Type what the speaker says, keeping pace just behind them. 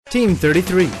Team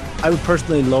 33. I would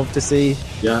personally love to see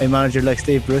a manager like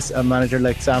Steve Bruce, a manager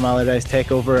like Sam Allardyce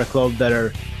take over a club that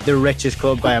are the richest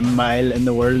club by a mile in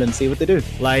the world and see what they do.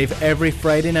 Live every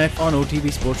Friday night on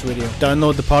OTB Sports Radio.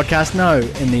 Download the podcast now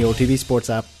in the OTB Sports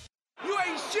app. You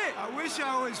ain't shit. I wish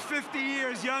I was 50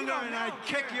 years younger and I'd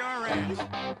kick your ass.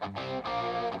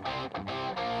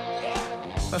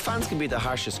 Well, fans can be the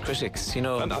harshest critics, you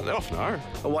know. And they often are.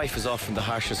 A wife is often the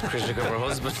harshest critic of her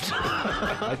husband.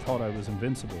 I thought I was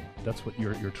invincible. That's what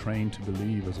you're trained to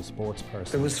believe as a sports person.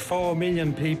 There was 4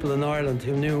 million people in Ireland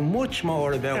who knew much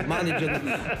more about managing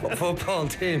football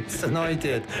teams than I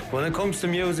did. When it comes to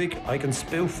music, I can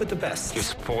spoof with the best. Your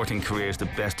sporting career is the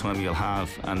best time you'll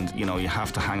have, and you know you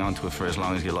have to hang on to it for as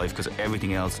long as you like, because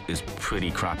everything else is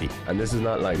pretty crappy. And this is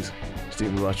not lies.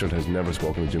 Stephen Rothschild has never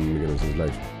spoken to Jim McGuinness in his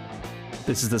life.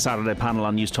 This is the Saturday panel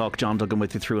on News Talk. John Duggan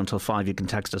with you through until 5. You can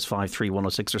text us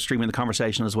 53106 or streaming the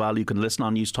conversation as well. You can listen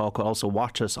on News Talk. Also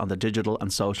watch us on the digital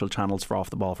and social channels for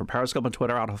Off the Ball, for Periscope and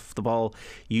Twitter at Off the Ball,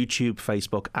 YouTube,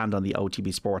 Facebook and on the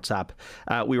OTB Sports app.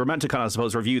 We were meant to kind of, I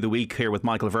suppose, review the week here with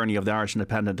Michael Verney of the Irish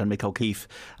Independent and Mick O'Keefe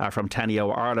from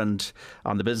Tenio Ireland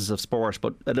on the business of sport,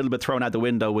 but a little bit thrown out the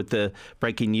window with the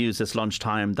breaking news this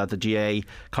lunchtime that the GA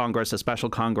Congress, a special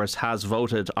Congress, has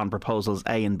voted on proposals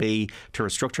A and B to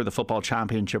restructure the football championship.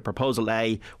 Proposal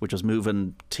A, which was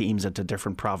moving teams into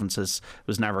different provinces,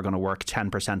 was never going to work.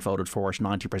 10% voted for it,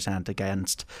 90%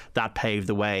 against. That paved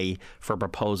the way for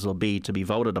Proposal B to be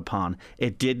voted upon.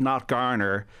 It did not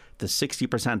garner the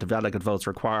 60% of delegate votes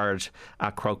required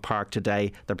at Croke Park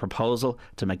today. The proposal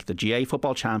to make the GA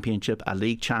Football Championship a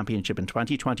league championship in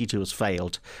 2022 has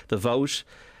failed. The vote,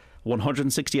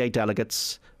 168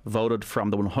 delegates voted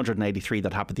from the 183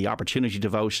 that had the opportunity to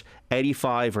vote.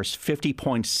 85 or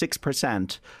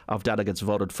 50.6% of delegates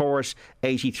voted for it.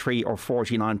 83 or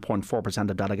 49.4%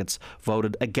 of delegates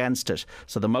voted against it.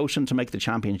 So the motion to make the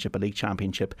championship a league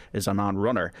championship is a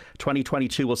non-runner.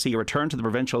 2022 will see a return to the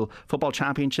provincial football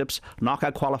championships,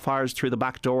 knockout qualifiers through the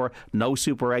back door, no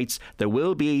Super 8s. There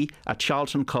will be a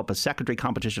Charlton Cup, a secondary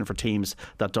competition for teams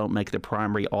that don't make the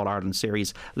primary All-Ireland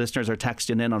series. Listeners are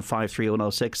texting in on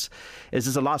 53106. Is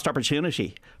this a lost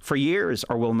opportunity for years,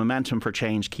 or will momentum for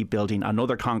change keep building?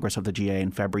 Another Congress of the GA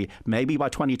in February. Maybe by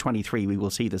 2023 we will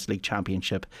see this league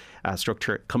championship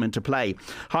structure come into play.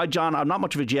 Hi John, I'm not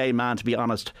much of a GA man to be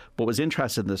honest, but was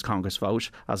interested in this Congress vote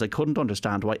as I couldn't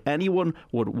understand why anyone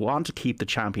would want to keep the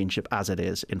championship as it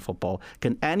is in football.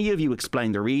 Can any of you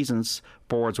explain the reasons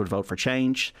boards would vote for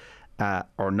change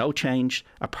or no change,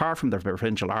 apart from the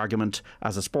provincial argument?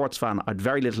 As a sports fan, I'd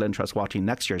very little interest watching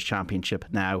next year's championship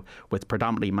now, with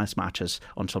predominantly mismatches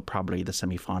until probably the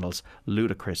semi-finals.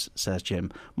 Ludicrous, says Jim.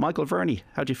 Michael Verney,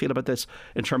 how do you feel about this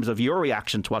in terms of your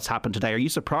reaction to what's happened today? Are you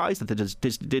surprised that this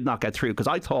did not get through? Because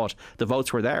I thought the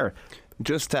votes were there.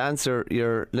 Just to answer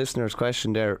your listener's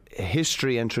question there,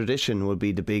 history and tradition would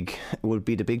be the big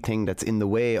thing that's in the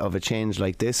way of a change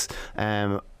like this.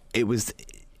 It was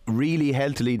really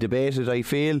healthily debated, I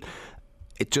feel.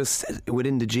 It just,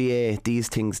 within the GA, these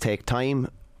things take time.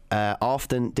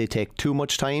 Often they take too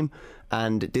much time,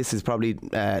 and this is probably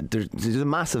there's a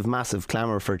massive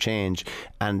clamour for change,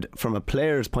 and from a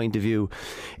player's point of view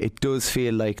it does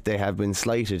feel like they have been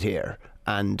slighted here.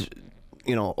 And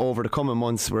you know, over the coming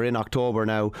months, we're in October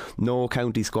now, no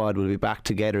county squad will be back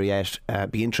together yet.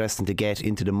 Be interesting to get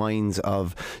into the minds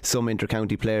of some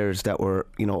inter-county players that were,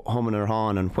 you know, humming or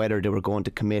hawing on whether they were going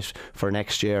to commit for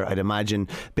next year. I'd imagine,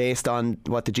 based on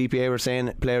what the GPA were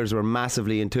saying, players were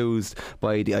massively enthused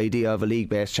by the idea of a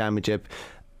league-based championship.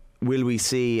 Will we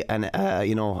see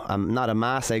not a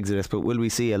mass exodus, but will we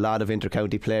see a lot of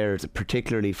inter-county players,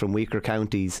 particularly from weaker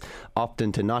counties,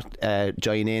 opting to not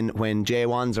join in when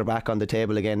J1s are back on the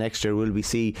table again next year? Will we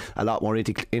see a lot more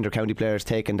inter-county players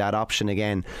taking that option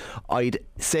again? I'd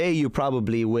say you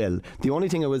probably will. The only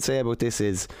thing I would say about this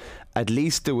is, at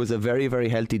least there was a very, very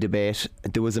healthy debate.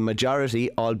 There was a majority,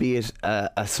 albeit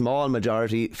a small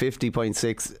majority,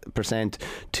 50.6%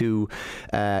 to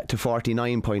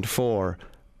 49.4%.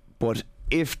 But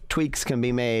if tweaks can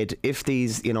be made, if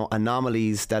these, you know,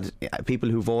 anomalies that people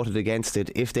who voted against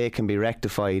it, if they can be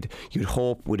rectified, you'd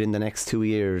hope within the next 2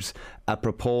 years a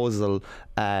proposal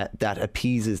that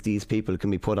appeases these people can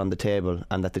be put on the table,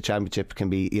 and that the championship can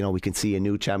be, you know, we can see a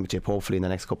new championship hopefully in the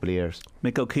next couple of years.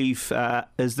 Mick O'Keefe,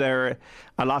 is there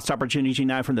a lost opportunity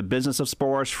now from the business of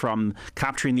sport, from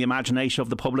capturing the imagination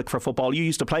of the public for football? You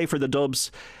used to play for the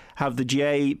Dubs. Have the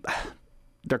GA,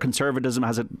 their conservatism,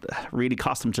 has it really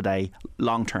cost them today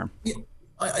long term?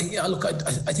 Yeah, look,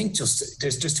 I think just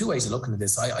there's two ways of looking at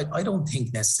this. I don't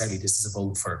think necessarily this is a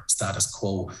vote for status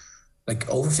quo. Like,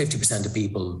 over 50% of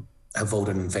people have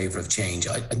voted in favour of change.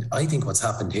 I think what's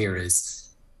happened here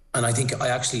is And I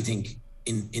actually think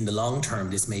in the long term,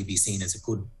 this may be seen as a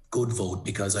good vote,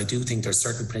 because I do think there's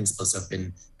certain principles have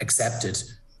been accepted.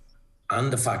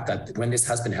 And the fact that when this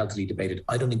has been healthily debated,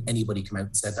 I don't think anybody came out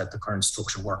and said that the current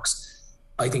structure works.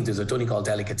 I think there's a Donegal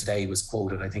delegate today was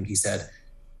quoted. I think he said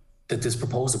that this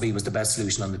proposal B was the best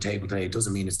solution on the table today. It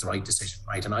doesn't mean it's the right decision,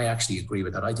 right? And I actually agree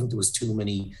with that. I think there was too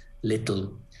many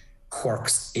little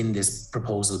quirks in this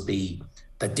proposal B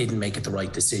that didn't make it the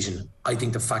right decision. I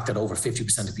think the fact that over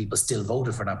 50% of people still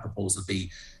voted for that proposal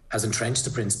B has entrenched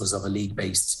the principles of a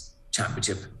league-based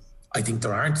championship. I think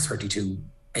there aren't 32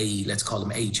 let's call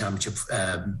them A championship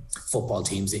football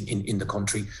teams in the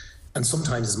country. And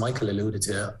sometimes, as Michael alluded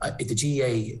to, the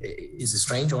GAA is a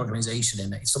strange organisation,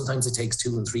 and sometimes it takes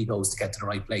 2 and 3 goes to get to the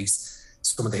right place.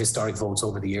 Some of the historic votes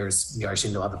over the years, the Irish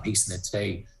Indo have a piece in it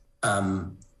today.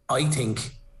 I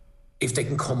think if they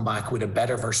can come back with a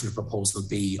better version of Proposal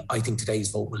B, I think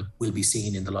today's vote will be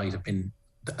seen in the light of being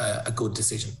a good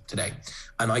decision today.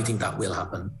 And I think that will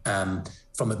happen.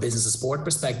 From a business and sport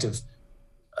perspective,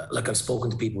 like I've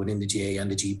spoken to people within the GAA and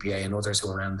the GPA and others who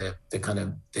are around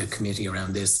the committee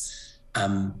around this.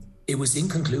 It was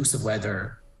inconclusive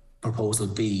whether Proposal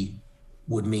B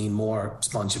would mean more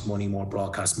sponsorship money, more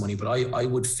broadcast money. But I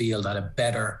would feel that a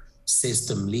better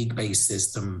system, league-based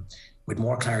system, with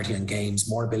more clarity on games,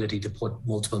 more ability to put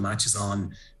multiple matches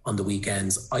on the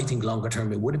weekends, I think longer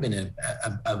term it would have been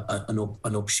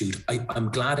an upshoot. I'm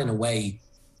glad in a way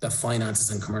that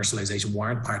finances and commercialisation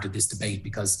weren't part of this debate,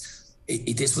 because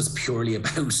this was purely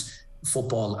about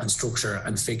football and structure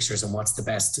and fixtures and what's the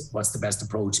best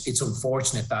approach. It's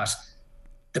unfortunate that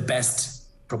the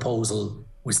best proposal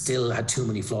had too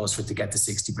many flaws for it to get to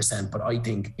 60%. But I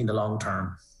think in the long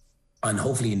term, and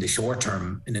hopefully in the short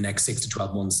term, in the next 6 to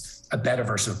 12 months, a better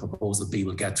version of Proposal B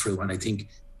will get through. And I think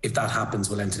if that happens,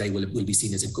 well, then today will be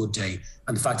seen as a good day.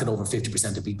 And the fact that over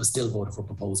 50% of people still voted for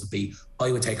Proposal B,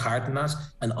 I would take heart in that.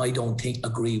 And I don't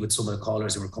agree with some of the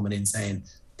callers who were coming in saying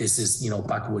this is,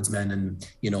 backwoods men and,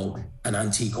 an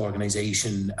antique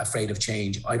organisation afraid of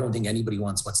change. I don't think anybody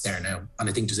wants what's there now. And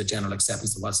I think there's a general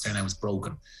acceptance that what's there now is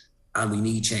broken and we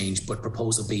need change. But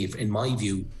Proposal B, in my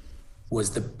view,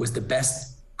 was the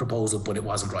best proposal, but it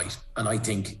wasn't right. And I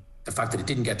think the fact that it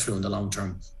didn't get through in the long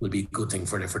term will be a good thing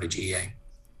for the GAA.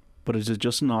 But is it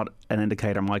just not an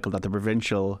indicator, Michael, that the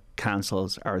provincial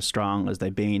councils are as strong as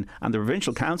they've been, and the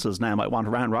provincial councils now might want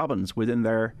round robins within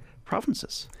their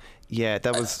provinces? Yeah,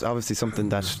 that was obviously something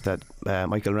that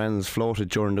Michael Reynolds floated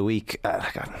during the week.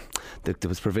 There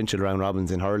was provincial round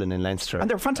robins in hurling in Leinster. And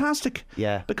they're fantastic.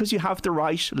 Yeah. Because you have the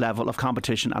right level of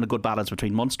competition and a good balance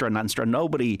between Munster and Leinster. And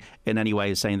nobody in any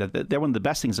way is saying that they're one of the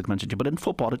best things that come into it. But in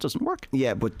football, it doesn't work.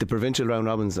 Yeah, but the provincial round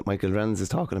robins that Michael Reynolds is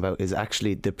talking about is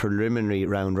actually the preliminary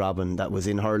round robin that was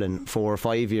in hurling 4 or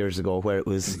 5 years ago, where it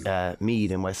was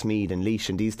Meath and Westmeath and Laois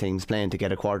and these teams playing to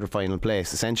get a quarter-final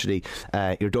place. Essentially,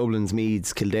 your Dublins,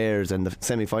 Meaths, Kildares and the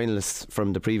semi-finalists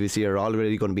from the previous year are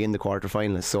already going to be in the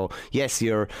quarter-finalists. So yes,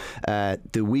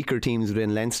 the weaker teams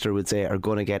within Leinster would say are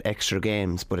going to get extra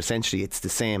games, but essentially it's the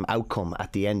same outcome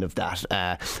at the end of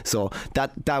that. So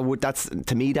that's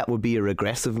to me that would be a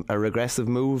regressive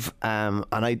move. And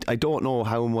I don't know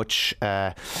how much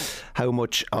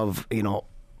of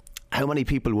how many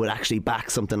people would actually back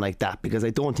something like that, because I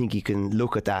don't think you can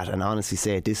look at that and honestly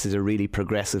say this is a really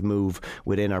progressive move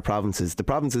within our provinces. The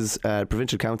provinces,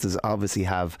 provincial councils obviously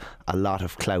have a lot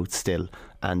of clout still,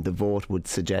 and the vote would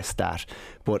suggest that.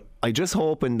 But I just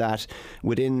hoping that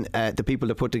within the people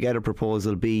that put together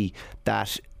Proposal B,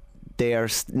 that they are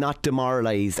not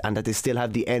demoralised and that they still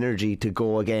have the energy to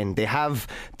go again. They have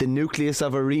the nucleus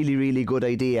of a really, really good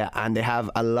idea, and they have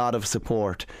a lot of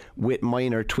support. With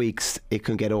minor tweaks, it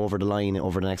can get over the line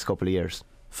over the next couple of years.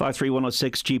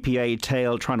 53106 GPA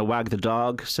tail trying to wag the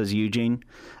dog, says Eugene.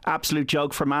 Absolute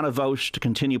joke for Mana Vote to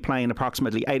continue playing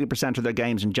approximately 80% of their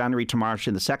games in January to March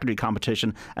in the secondary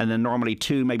competition, and then normally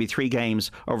 2, maybe 3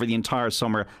 games over the entire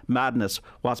summer. Madness.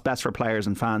 What's best for players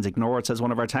and fans? Ignore it, says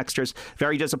one of our texters.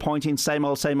 Very disappointing. Same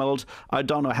old. I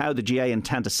don't know how the GA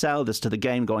intend to sell this to the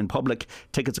game going public.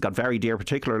 Tickets got very dear,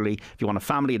 particularly if you want a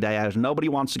family day out. Nobody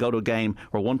wants to go to a game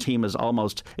where one team is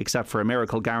almost, except for a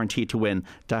miracle, guaranteed to win.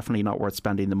 Definitely not worth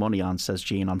spending the money on, says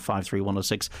Jean on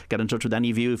 53106. Get in touch with any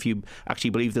of you if you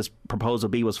actually believe this Proposal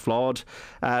B was flawed.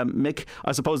 Mick,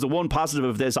 I suppose the one positive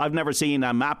of this, I've never seen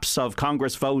maps of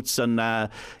Congress votes and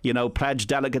pledge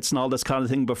delegates and all this kind of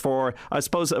thing before. I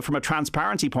suppose from a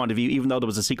transparency point of view, even though there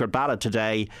was a secret ballot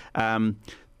today, I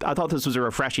thought this was a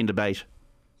refreshing debate.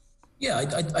 Yeah,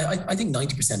 I think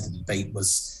 90% of the debate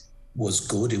was was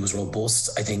good. It was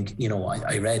robust. I think, you know,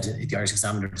 I read the Irish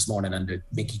Examiner this morning, and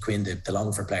Mickey Quinn, the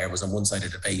Longford player, was on one side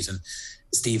of the debate, and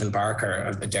Stephen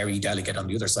Barker, a Derry delegate, on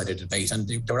the other side of the debate, and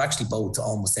they were actually both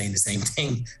almost saying the same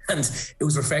thing. And it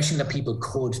was refreshing that people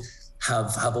could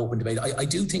have open debate. I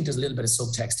do think there's a little bit of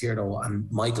subtext here, though,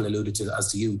 and Michael alluded to,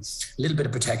 as to you, a little bit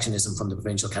of protectionism from the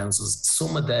provincial councils.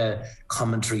 Some of the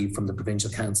commentary from the provincial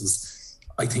councils,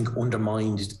 I think,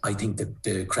 undermined, I think,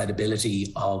 the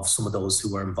credibility of some of those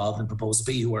who were involved in Proposal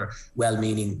B, who were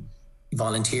well-meaning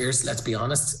volunteers, let's be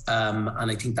honest. And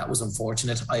I think that was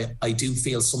unfortunate. I do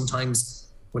feel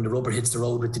sometimes when the rubber hits the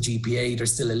road with the GPA,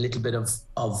 there's still a little bit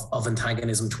of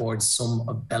antagonism towards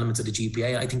some elements of the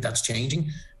GPA. I think that's changing.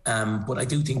 But I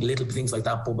do think little things like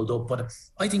that bubbled up. But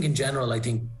I think in general, I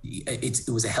think it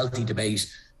was a healthy debate.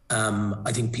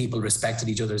 I think people respected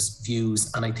each other's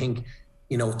views. And I think,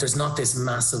 you know, there's not this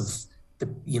massive,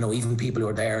 you know, even people who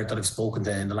are there that I've spoken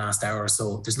to in the last hour or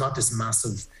so, there's not this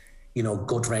massive, you know,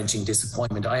 gut-wrenching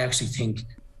disappointment. I actually think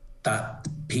that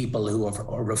people who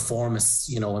are reformists,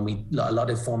 you know, and a lot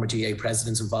of former GA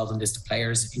presidents involved in this, the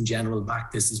players in general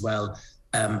back this as well,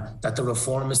 that the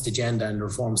reformist agenda and the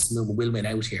reformist movement will win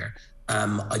out here.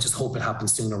 I just hope it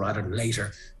happens sooner rather than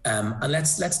later. And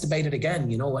let's debate it again.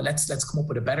 You know, let's come up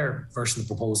with a better version of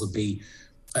Proposal B.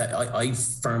 I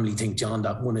firmly think, John,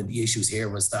 that one of the issues here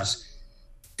was that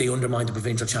they undermined the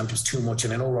provincial championships too much.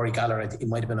 And I know Rory Gallagher, it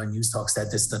might have been on News Talk, said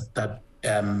this, that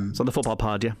so the football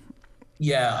pod, yeah.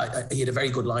 Yeah, he had a very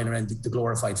good line around the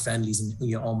glorified friendlies, and,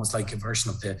 you know, almost like a version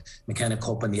of the McKenna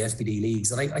Cup and the FBD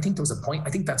leagues. And I think there was a point.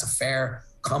 I think that's a fair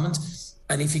comment.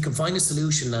 And if you can find a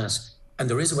solution that, and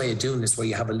there is a way of doing this, where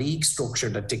you have a league structure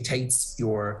that dictates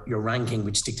your ranking,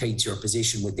 which dictates your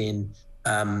position within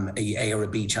a or a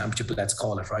B championship, let's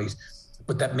call it, right?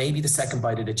 But that maybe the second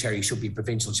bite of the cherry should be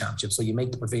provincial championship. So you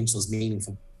make the provincials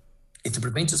meaningful. If the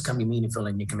provincials can be meaningful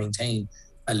and you can maintain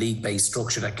a league-based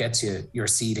structure that gets you your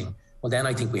seeding, well, then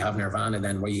I think we have nirvana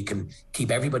then, where you can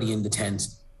keep everybody in the tent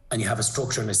and you have a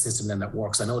structure and a system then that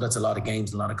works. I know that's a lot of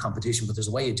games, a lot of competition, but there's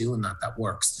a way of doing that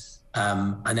works.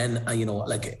 And then, you know,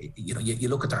 like, you know, you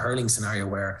look at the hurling scenario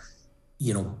where,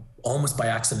 you know, almost by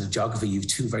accident of geography, you've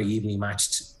two very evenly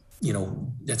matched, you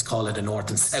know, let's call it a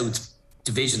north and south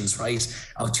divisions, right?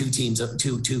 Of two teams,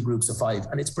 two groups of five.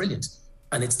 And it's brilliant.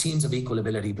 And it's teams of equal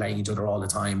ability playing each other all the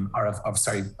time, or of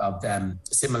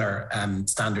similar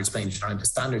standards playing each other. The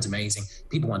standard's amazing.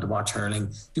 People want to watch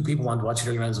hurling. Do people want to watch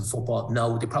hurling rounds of football?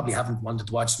 No, they probably haven't wanted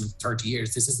to watch them in 30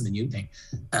 years. This isn't a new thing.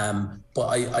 But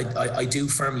I do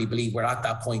firmly believe we're at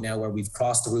that point now where we've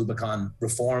crossed the Rubicon.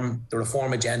 The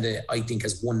reform agenda, I think,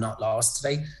 has won, not lost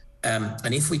today.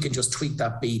 And if we can just tweak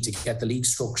that B to get the league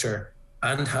structure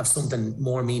and have something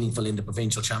more meaningful in the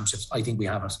provincial championships, I think we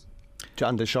have it.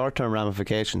 John, the short-term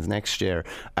ramifications next year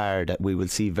are that we will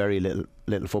see very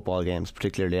little football games,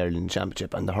 particularly early in the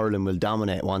championship, and the hurling will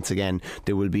dominate once again.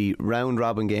 There will be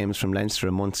round-robin games from Leinster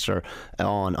and Munster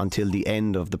on until the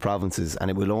end of the provinces, and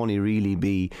it will only really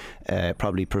be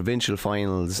probably provincial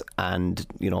finals and,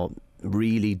 you know,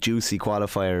 really juicy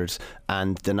qualifiers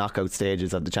and the knockout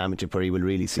stages of the championship where you will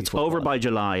really see it's football. Over by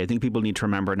July. I think people need to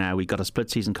remember now we've got a split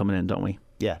season coming in, don't we?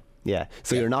 Yeah.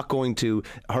 So you're not going to,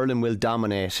 hurling will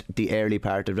dominate the early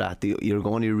part of that. You're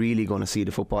really going to see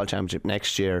the football championship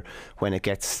next year when it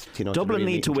gets, you know, Dublin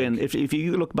need to win. If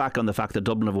you look back on the fact that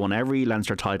Dublin have won every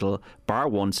Leinster title bar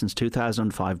one since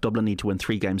 2005, Dublin need to win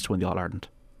 3 games to win the All-Ireland.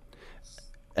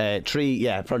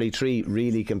 Probably 3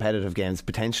 really competitive games,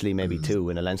 potentially maybe 2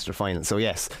 in a Leinster final. So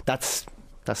yes, that's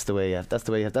the way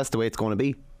it's going to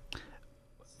be.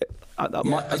 I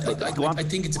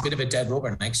think it's a bit of a dead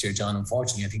rubber next year, John.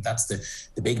 Unfortunately, I think that's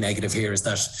the big negative here, is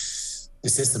that the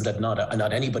system that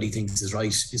not anybody thinks is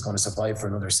right is going to survive for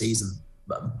another season.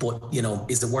 But, you know,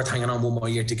 is it worth hanging on one more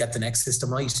year to get the next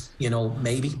system right? You know,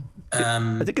 maybe.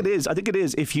 I think it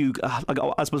is. If you,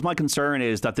 I suppose my concern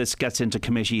is that this gets into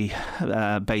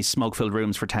committee-based smoke-filled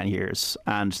rooms for 10 years,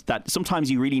 and that sometimes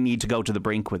you really need to go to the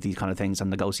brink with these kind of things and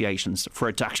negotiations for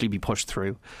it to actually be pushed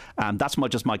through. That's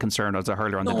just my concern as a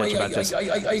hurler on the pitch about this. I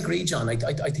agree, John. I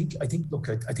think. Look,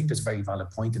 I think there's a very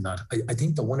valid point in that. I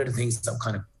think that one of the things that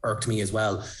kind of irked me as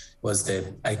well was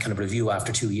the kind of review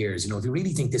after 2 years. You know, if you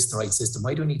really think this is the right system,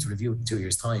 why do we need to review it in 2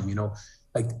 years' time? You know,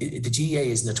 like the GAA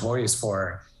is notorious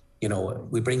for, you know,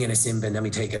 we bring in a Simba and then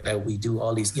we take it out. We do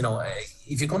all these, you know,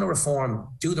 if you're going to reform,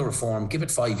 do the reform, give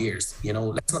it 5 years. You know,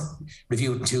 let's not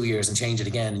review it in 2 years and change it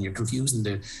again. And you're confusing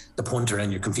the punter,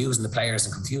 and you're confusing the players,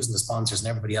 and confusing the sponsors and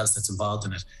everybody else that's involved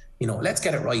in it. You know, let's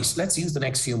get it right. Let's use the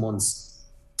next few months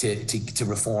to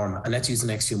reform, and let's use the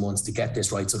next few months to get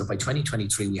this right, so that by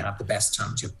 2023 we have the best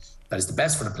championship that is the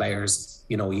best for the players.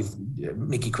 You know, you've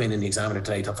Mickey Quinn in the Examiner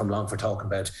today from Longford talking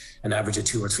about an average of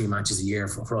 2 or 3 matches a year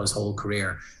for his whole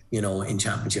career, you know, in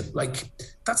championship. Like,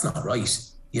 that's not right,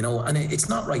 you know, and it's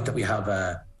not right that we have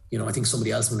you know, I think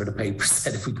somebody else under the paper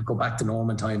said if we could go back to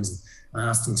Norman times and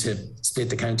ask them to split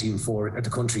the county in 4, or the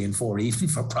country in 4, even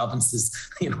for provinces,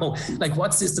 you know, like,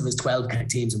 what system is 12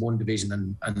 teams in one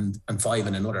division and 5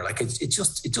 in another? Like, it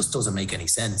just doesn't make any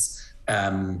sense.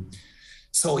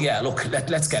 So yeah, look,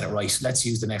 let's get it right. Let's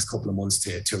use the next couple of months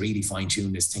to really fine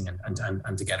tune this thing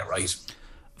and to get it right.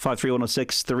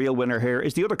 53106, the real winner here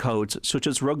is the other codes, such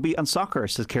as rugby and soccer,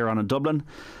 says Kieran in Dublin.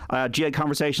 GA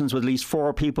conversations with at least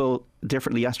 4 people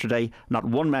differently yesterday. Not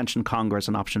one mentioned Congress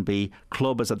in option B.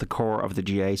 Club is at the core of the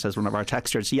GA, says one of our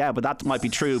texters. Yeah, but that might be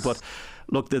true. But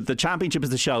look, the championship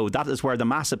is the show. That is where the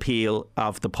mass appeal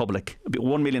of the public.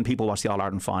 1 million people watch the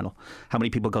All-Ireland final. How many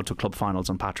people go to club finals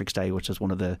on Patrick's Day, which is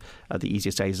one of the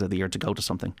easiest days of the year to go to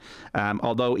something?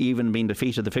 Although even being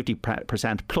defeated, the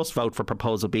 50% plus vote for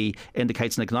Proposal B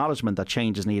indicates an acknowledgement that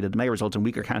change is needed. It may result in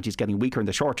weaker counties getting weaker in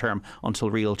the short term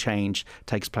until real change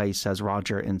takes place, says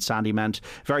Roger in Sandymount.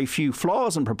 Very few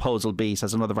flaws in Proposal B,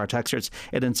 says another of our texters.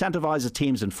 It incentivises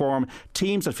teams in form.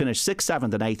 Teams that finish 6th,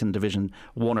 7th and 8th in Division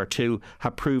 1 or 2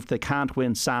 have proved they can't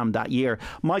win Sam that year.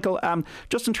 Michael,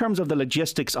 just in terms of the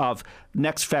logistics of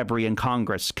next February in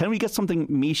Congress, can we get something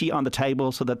meaty on the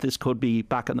table so that this could be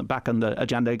back on the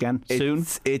agenda again soon?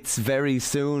 It's very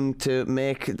soon to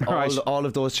make all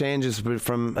of those changes.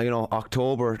 From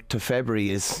October to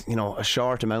February is a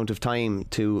short amount of time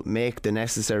to make the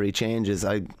necessary changes.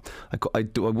 I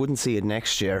wouldn't see it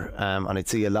next year, and I'd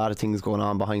see a lot of things going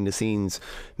on behind the scenes.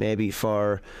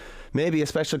 Maybe a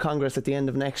special Congress at the end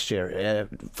of next year.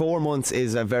 4 months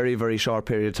is a very, very short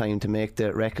period of time to make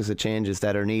the requisite changes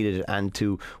that are needed and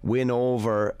to win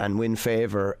over and win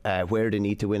favour where they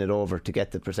need to win it over to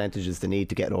get the percentages they need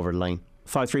to get over the line.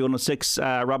 53106,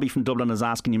 Robbie from Dublin is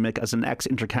asking you, Mick, as an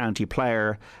ex-inter-county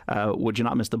player, would you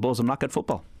not miss the buzz and not get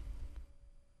football?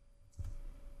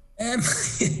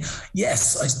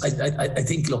 Yes, I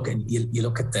think, look, and you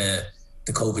look at the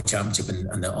COVID championship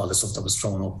and all the stuff that was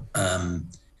thrown up.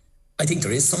 I think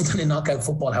there is something in knockout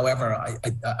football. However,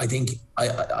 I think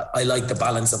I like the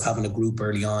balance of having a group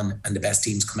early on and the best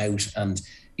teams come out, and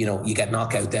you get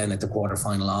knockout then at the quarter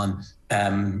final on.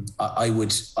 I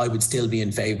would still be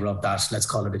in favour of that. Let's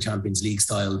call it a Champions League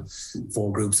style,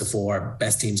 4 groups of 4.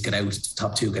 Best teams get out,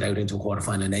 top 2 get out into a quarter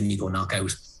final, and then you go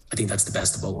knockout. I think that's the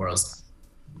best of both worlds.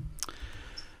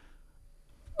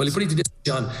 Well, you put it to this,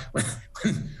 John.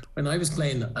 When I was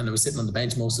playing and I was sitting on the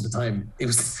bench most of the time, it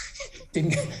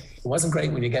wasn't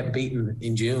great when you get beaten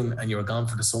in June and you were gone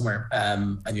for the summer,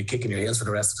 and you're kicking your heels for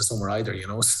the rest of the summer either.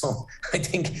 So I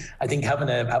think having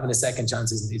a second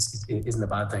chance isn't a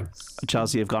bad thing.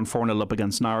 Chelsea have gone 4-0 up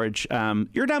against Norwich.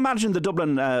 You're now managing the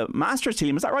Dublin Masters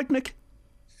team. Is that right, Nick?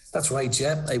 That's right,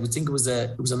 yeah. I would think it was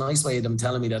a nice way of them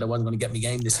telling me that I wasn't going to get my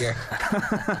game this year.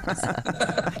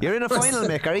 You're in a final,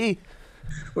 Mick, are you?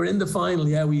 We're in the final,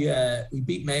 yeah. We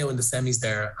beat Mayo in the semis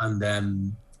there, and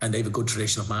they have a good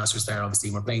tradition of Masters there. Obviously,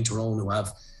 we're playing Tyrone, who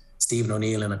have Stephen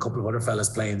O'Neill and a couple of other fellas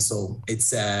playing. So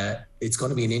it's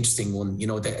going to be an interesting one.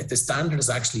 The standard has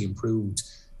actually improved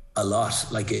a lot.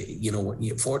 Like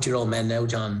 40-year-old men now,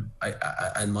 John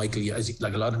and Michael,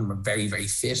 like a lot of them are very, very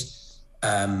fit,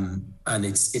 and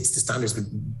it's the standard's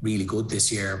been really good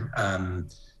this year.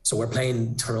 So we're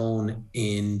playing Tyrone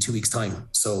in 2 weeks' time.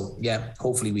 So yeah,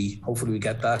 hopefully we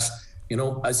get that. As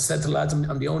I said to the lads,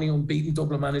 I'm the only unbeaten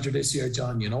Dublin manager this year,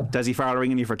 John. Desi Farrell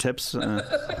ringing you for tips.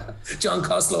 John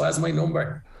Costello has my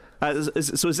number. So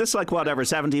is this like whatever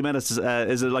 70 minutes?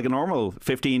 Is it like a normal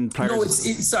 15 players? No,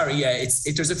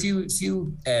 there's a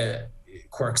few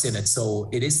quirks in it. So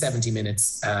it is 70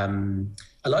 minutes. A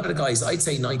lot of the guys, I'd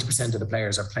say 90% of the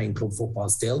players are playing club football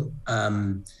still.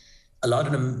 A lot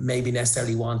of them maybe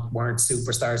necessarily weren't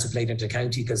superstars who played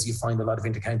inter-county, because you find a lot of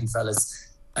inter-county fellas,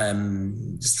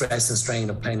 stress and strain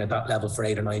of playing at that level for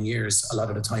 8 or 9 years, a lot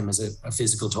of the time has a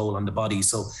physical toll on the body.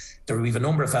 So we have a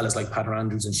number of fellas like Pater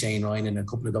Andrews and Shane Ryan and a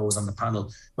couple of those on the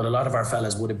panel, but a lot of our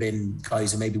fellas would have been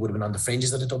guys who maybe would have been on the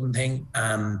fringes of the Dublin thing.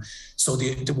 So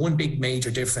the one big major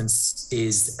difference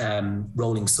is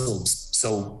rolling subs.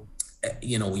 So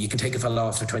you can take a fella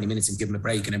off for 20 minutes and give him a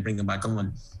break and then bring them back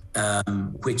on.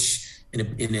 Which in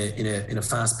a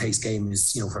fast-paced game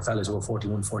is, for fellas who are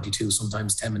 41, 42,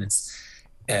 sometimes 10 minutes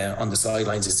on the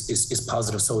sidelines is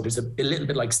positive. So there's a little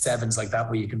bit like sevens like that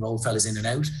where you can roll fellas in and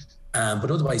out, but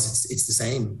otherwise it's the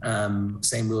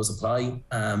same rules apply,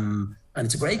 and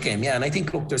it's a great game. Yeah, and I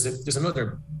think, look, there's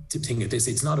another thing of this.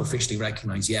 It's not officially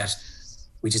recognised yet,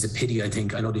 which is a pity. I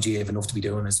think, I know the GA have enough to be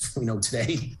doing, as we know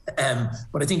today.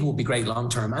 But I think it would be great long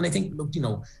term. And I think, look, you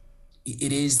know,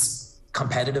 it is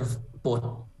competitive, but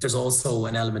there's also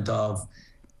an element of,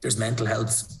 there's mental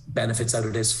health benefits out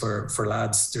of this for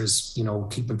lads. There's, you know,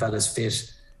 keeping fellas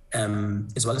fit,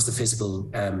 as well as the physical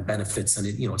benefits. And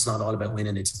you know, it's not all about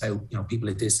winning. It's about, you know, people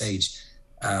at this age,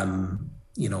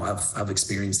 you know, have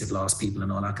experienced, they've lost people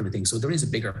and all that kind of thing. So there is a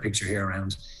bigger picture here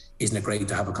around, isn't it great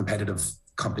to have a competitive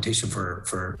competition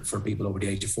for people over the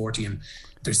age of 40? And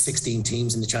there's 16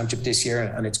 teams in the championship this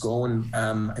year, and it's growing.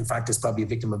 In fact, it's probably a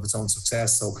victim of its own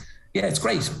success. So yeah, it's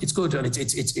great. It's good, and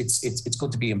it's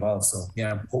good to be involved. So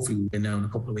yeah, hopefully we'll win now in a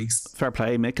couple of weeks. Fair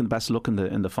play, Mick, and best luck in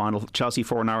the final. Chelsea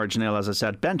 4, Norwich 0. As I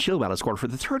said, Ben Chilwell has scored for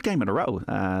the third game in a row.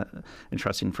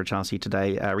 Interesting for Chelsea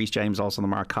today. Reece James also on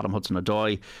the mark. Callum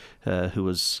Hudson-Odoi, who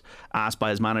was asked by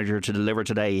his manager to deliver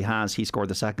today, he scored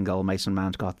the second goal. Mason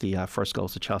Mount got the first goal.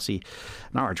 So Chelsea,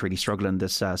 Norwich really struggling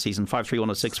this season.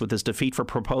 5-3-1-6 with this defeat for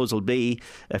Proposal B.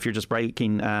 If you're just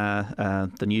breaking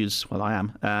the news, well, I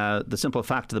am. The simple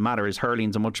fact of the matter is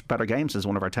hurling's a much better game, says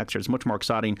one of our texters. Much more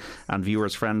exciting and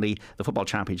viewers friendly. The football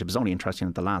championship is only interesting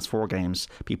at the last 4 games.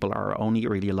 People are only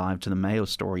really alive to the Mayo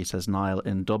story, says Niall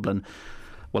in Dublin.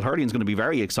 Well, hurling's going to be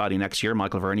very exciting next year,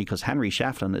 Michael Verney, because Henry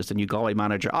Shefflin is the new Galway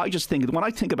manager. I just think, when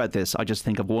I think about this, I just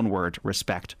think of one word: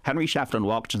 respect. Henry Shefflin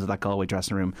walked into that Galway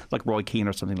dressing room like Roy Keane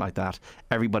or something like that.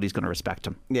 Everybody's going to respect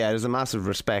him. Yeah, there's a massive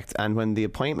respect. And when the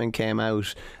appointment came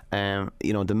out,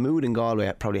 you know, the mood in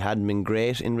Galway probably hadn't been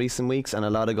great in recent weeks, and a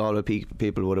lot of Galway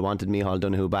people would have wanted Micheál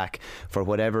Donoghue back. For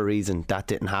whatever reason, that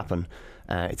didn't happen.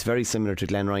 It's very similar to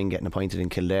Glenn Ryan getting appointed in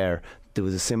Kildare. There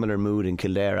was a similar mood in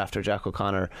Kildare after Jack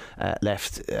O'Connor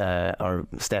left or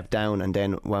stepped down and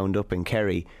then wound up in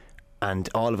Kerry. And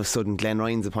all of a sudden Glenn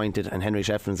Ryan's appointed and Henry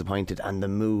Shefflin's appointed, and the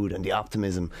mood and the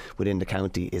optimism within the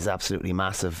county is absolutely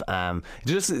massive.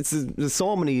 There's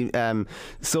so many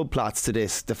subplots to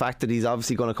this. The fact that he's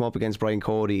obviously going to come up against Brian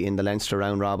Cody in the Leinster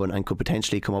round robin and could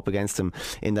potentially come up against him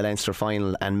in the Leinster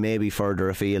final and maybe further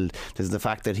afield. There's the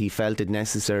fact that he felt it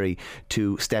necessary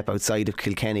to step outside of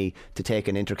Kilkenny to take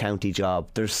an inter-county job.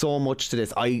 There's so much to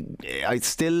this. It's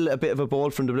still a bit of a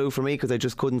bolt from the blue for me, because I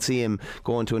just couldn't see him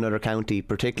going to another county,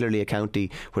 particularly a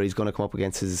county where he's going to come up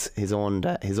against his own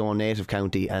native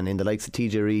county, and in the likes of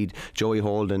TJ Reid, Joey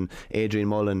Holden, Adrian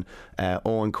Mullen,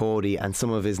 Owen Cody, and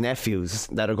some of his nephews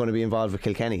that are going to be involved with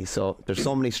Kilkenny. So there's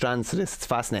so many strands to this. It's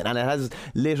fascinating, and it has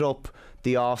lit up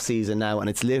the off season now, and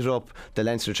it's lit up the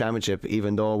Leinster Championship,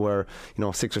 even though we're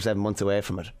 6 or 7 months away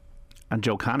from it. And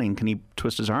Joe Canning, can he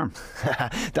twist his arm?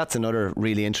 That's another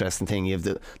really interesting thing. You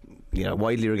have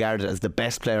widely regarded as the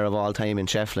best player of all time in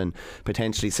Shefflin,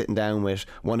 potentially sitting down with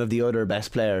one of the other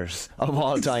best players of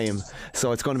all time.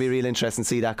 So it's going to be really interesting to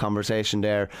see that conversation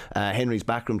there. Henry's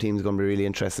backroom team is going to be really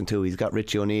interesting too. He's got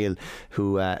Richie O'Neill,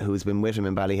 who's been with him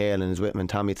in Ballyhale and is with him in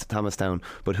Thomastown,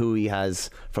 but who he has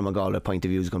from a Galway point of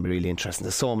view is going to be really interesting.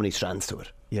 There's so many strands to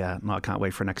it. Yeah, no, I can't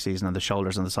wait for next season and the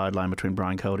shoulders on the sideline between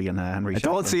Brian Cody and Henry Shefflin.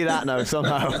 I don't see that now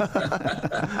somehow.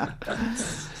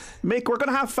 Mick, we're going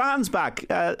to have fans back.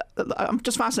 I'm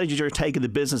just fascinated you're taking the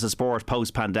business of sport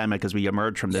post-pandemic as we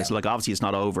emerge from this. Like, obviously it's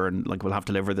not over, and like we'll have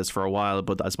to live with this for a while,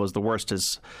 but I suppose the worst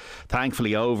is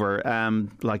thankfully over.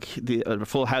 Like the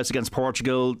full house against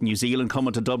Portugal, New Zealand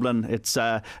coming to Dublin. It's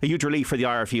a huge relief for the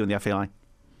IRFU and the FAI.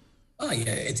 Oh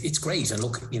yeah, it's great. And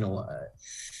look,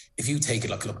 if you take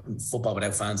it, look, football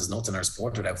without fans is nothing, or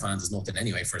sport without fans is nothing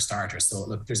anyway, for starters. So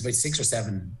look, there's about 6 or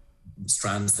 7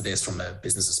 strands to this from a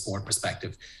business of sport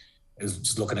perspective. I was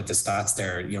just looking at the stats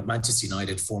there. Manchester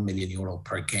United, €4 million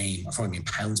per game, or £4 million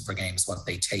per game is what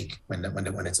they take when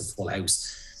it's a full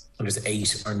house. And there's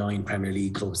 8 or 9 Premier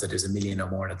League clubs that there's $1 million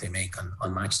or more that they make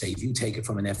on match day. If you take it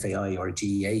from an FAI or a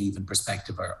GA even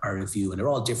perspective or review, and they're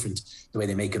all different the way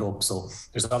they make it up. So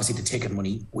there's obviously the ticket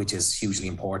money, which is hugely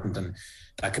important, and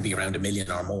that could be around $1 million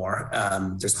or more.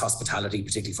 There's hospitality,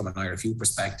 particularly from an IRFU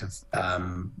perspective,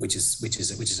 which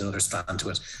is another strand to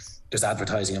it. There's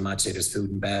advertising on match day, there's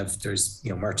food and bev, there's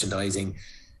merchandising,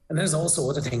 and there's also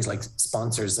other things like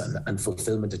sponsors and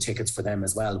fulfillment of tickets for them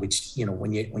as well. Which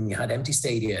when you had empty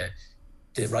stadia,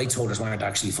 the rights holders weren't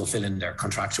actually fulfilling their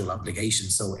contractual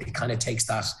obligations, so it kind of takes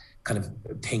that kind of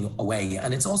thing away.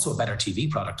 And it's also a better TV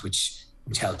product, which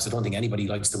helps. I don't think anybody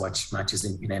likes to watch matches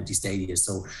in empty stadia.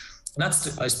 So. And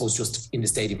that's, I suppose, just in the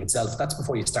stadium itself. That's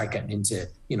before you start getting into,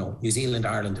 New Zealand,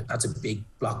 Ireland. That's a big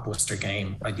blockbuster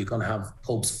game, right? You're going to have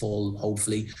pubs full,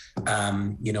 hopefully.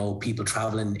 People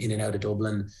travelling in and out of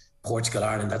Dublin. Portugal,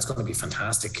 Ireland, that's going to be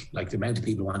fantastic. Like the amount of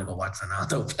people want to go watch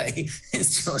Ronaldo play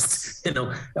is just,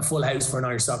 a full house for an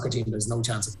Irish soccer team. There's no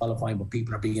chance of qualifying, but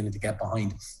people are beginning to get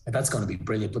behind. And that's going to be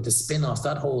brilliant. But the spin-offs,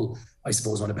 that whole, I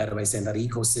suppose, one of the better ways saying, that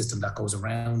ecosystem that goes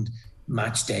around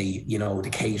match day, the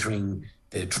catering,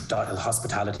 the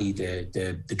hospitality,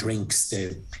 the drinks,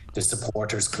 the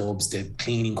supporters clubs, the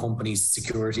cleaning companies,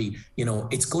 security,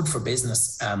 it's good for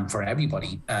business for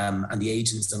everybody, and the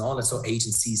agents and all that. So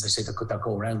agencies, I say, that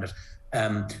go around it.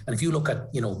 And if you look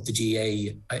at, the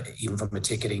GA, even from a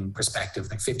ticketing perspective,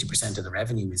 like 50% of the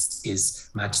revenue is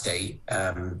match day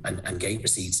and gate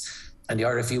receipts. And the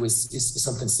RFU is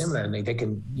something similar. And they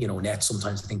can, net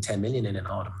sometimes, I think, 10 million in an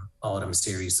autumn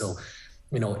series. So,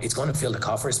 it's going to fill the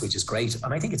coffers, which is great.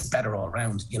 And I think it's better all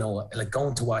around, like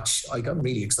going to watch. I got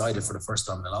really excited for the first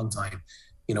time in a long time.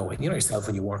 Yourself,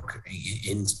 when you work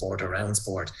in sport, around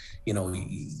sport,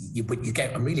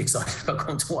 I'm really excited about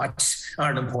going to watch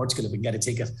Ireland, Portugal, if we can get a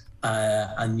ticket,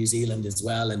 and New Zealand as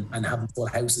well, and having full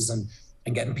houses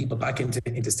and getting people back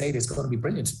into state. It's going to be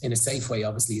brilliant in a safe way,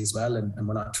 obviously, as well. And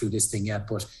we're not through this thing yet,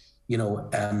 but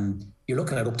you're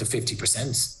looking at up to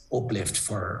 50% uplift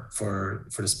for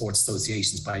the sports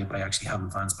associations by actually having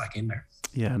fans back in there.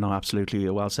 Yeah, no, absolutely.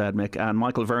 Well said, Mick. And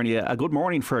Michael Verney, a good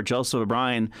morning for Joseph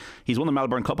O'Brien. He's won the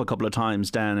Melbourne Cup a couple of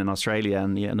times down in Australia,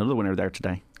 and another winner there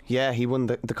today. Yeah, he won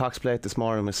the Cox Plate this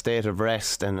morning with State of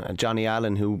Rest, and Johnny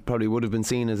Allen, who probably would have been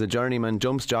seen as a journeyman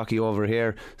jumps jockey over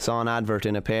here, saw an advert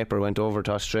in a paper, went over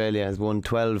to Australia, has won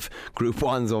 12 Group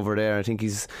 1s over there. I think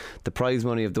the prize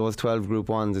money of those 12 Group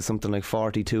 1s is something like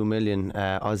 42 million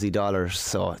Aussie dollars,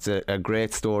 so it's a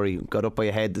great story. Got up by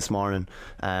a head this morning.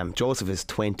 Joseph is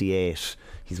 28.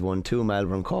 He's won 2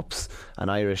 Melbourne Cups, an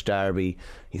Irish Derby.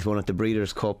 He's won at the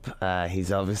Breeders' Cup.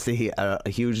 He's obviously a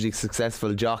hugely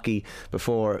successful jockey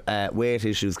before weight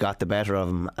issues got the better of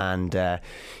him, and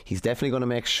he's definitely going to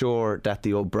make sure that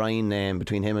the O'Brien name,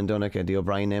 between him and Dunica, the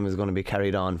O'Brien name is going to be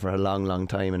carried on for a long, long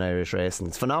time in Irish racing.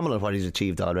 It's phenomenal what he's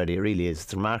achieved already. It really is.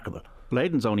 It's remarkable.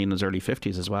 Leighton's only in his early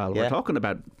 50s as well. Yeah. We're talking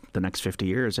about the next 50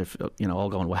 years if all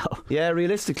going well. Yeah,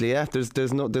 realistically, yeah.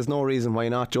 There's no reason why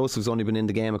not. Joseph's only been in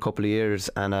the game a couple of years,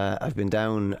 and I've been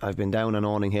down on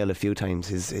Awning Hill a few times.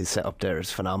 His setup there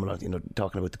is phenomenal.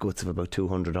 Talking about the guts of about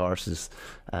 200 horses,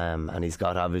 and he's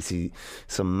got obviously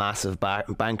some massive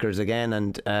bankers again.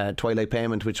 And Twilight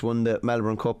Payment, which won the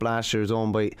Melbourne Cup last year, is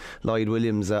owned by Lloyd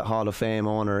Williams, a Hall of Fame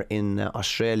owner in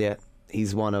Australia.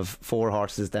 He's one of 4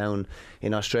 horses down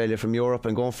in Australia from Europe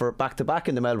and going for back-to-back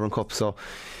in the Melbourne Cup. So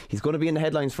he's going to be in the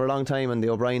headlines for a long time, and the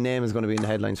O'Brien name is going to be in the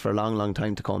headlines for a long, long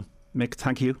time to come. Mick,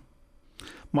 thank you.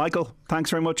 Michael, thanks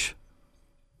very much.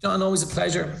 John, always a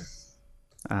pleasure.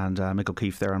 And Mick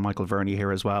O'Keefe there and Michael Verney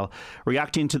here as well.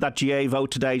 Reacting to that GA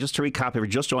vote today, just to recap, if you're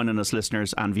just joining us,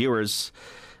 listeners and viewers,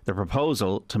 the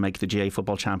proposal to make the GA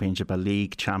Football Championship a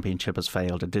league championship has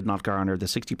failed. It did not garner the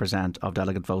 60% of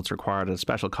delegate votes required at a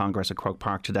special congress at Croke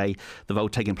Park today. The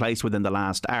vote taking place within the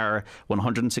last hour.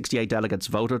 168 delegates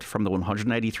voted from the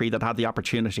 183 that had the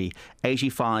opportunity.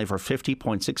 85 or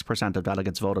 50.6% of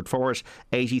delegates voted for it.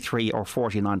 83 or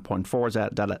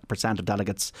 49.4% of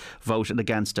delegates voted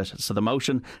against it. So the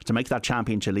motion to make that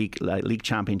championship league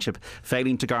championship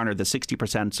failing to garner the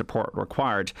 60% support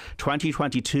required.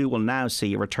 2022 will now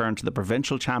see a return to the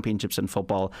provincial championships in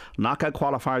football, knockout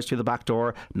qualifiers through the back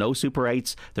door, no Super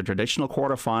 8s, the traditional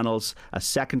quarter-finals, a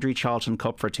secondary Charlton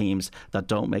Cup for teams that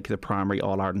don't make the primary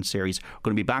All-Ireland series. We're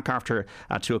going to be back after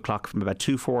 2 o'clock from about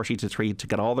 2:40 to 3 to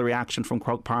get all the reaction from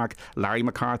Croke Park. Larry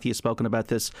McCarthy has spoken about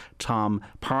this, Tom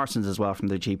Parsons as well from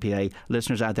the GPA.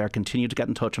 Listeners out there, continue to get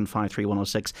in touch on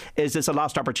 53106. Is this a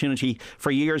lost opportunity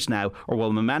for years now, or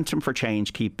will momentum for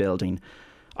change keep building?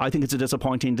 I think it's a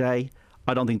disappointing day.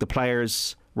 I don't think the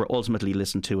players were ultimately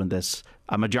listened to in this.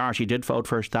 A majority did vote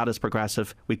for it. That is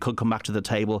progressive. We could come back to the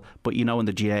table, but in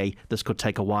the GA this could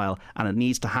take a while, and it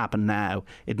needs to happen now.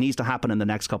 It needs to happen in the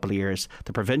next couple of years.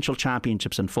 The provincial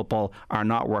championships in football are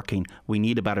not working. We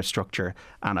need a better structure,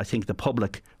 and I think the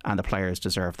public and the players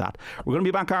deserve that. We're going to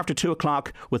be back after 2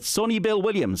 o'clock with Sonny Bill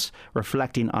Williams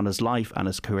reflecting on his life and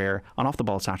his career on Off the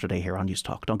Ball Saturday here on News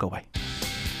Talk. Don't go away.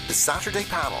 The Saturday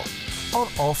Panel on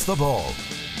Off the Ball.